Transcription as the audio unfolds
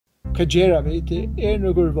hva gjør vi? Det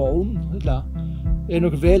noe vogn, eller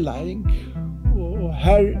noe vedlæring. Og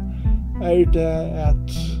her det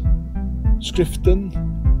at skriften,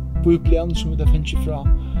 Bibelen, som vi finner fra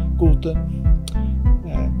gode,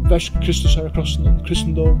 vers Kristus her krossen,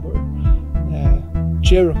 kristendommer,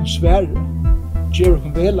 gjør oss svære, gjør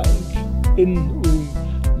oss vedlæring inn i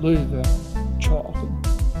livet tjaken.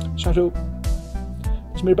 Så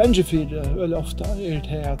som bange for veldig ofte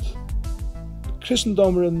det at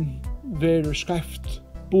kristendommeren være skreft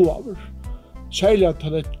boaver. Særlig at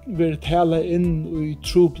det vil tale inn i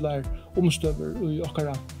trobler omstøver i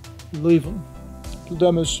okkara liven. Til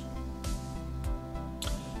dømes,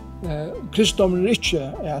 kristendommeren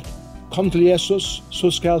ikke at kom til Jesus,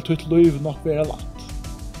 så skal ditt liv nok være lagt.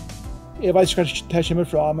 Jeg vet ikke hva det kommer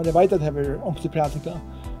fra, men jeg vet at det er ordentlig pratika.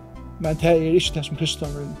 Men det ikke det som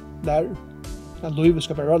kristendommeren lærer. At livet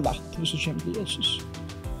skal være lagt hvis du kommer til Jesus.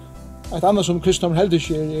 Et annet som kristendommen heldig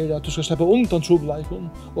ikke at du skal slippe undan trobleiken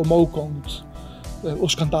og målgångt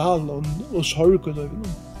og skandalen og sorg i livet.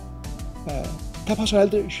 Det passer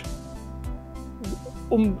heldig ikke.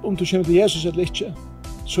 Om du kommer til Jesus eller ikke,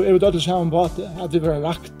 så vi døde sammen på at vi var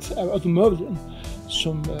lagt av automøvelen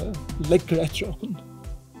som legger etter oss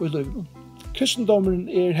i livet. Kristendommen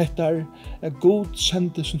hettar at Gud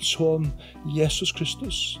sendte sin son Jesus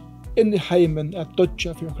Kristus inn i heimen at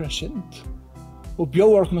dødja for okkara synd og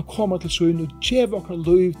bjóðar okkur að koma til søgn og geva okkara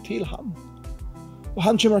liv til han. Og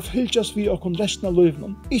han kommer fylgjast vi okkur resten av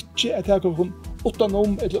livet, ikke at jeg okkur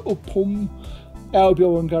utanom eller oppom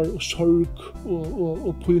avbjóðingar og sorg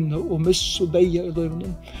og pyne og miss og deia i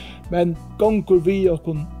livet, men gongur vi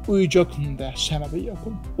okkur ujøgnen det samme vi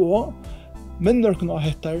okkur. Og minner okkur av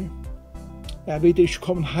hettar vi ikke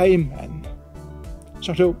kommet heim enn.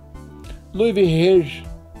 Så livet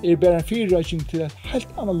her bare en fyrreiking til et helt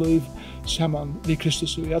annet liv sammen vi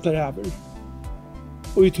Kristus og jeg haver.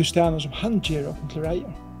 Og i til stedene som han gjør oss til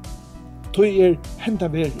reier. Tog henda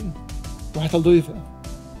verden og hetta livet.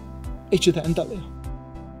 Ikke det enda det.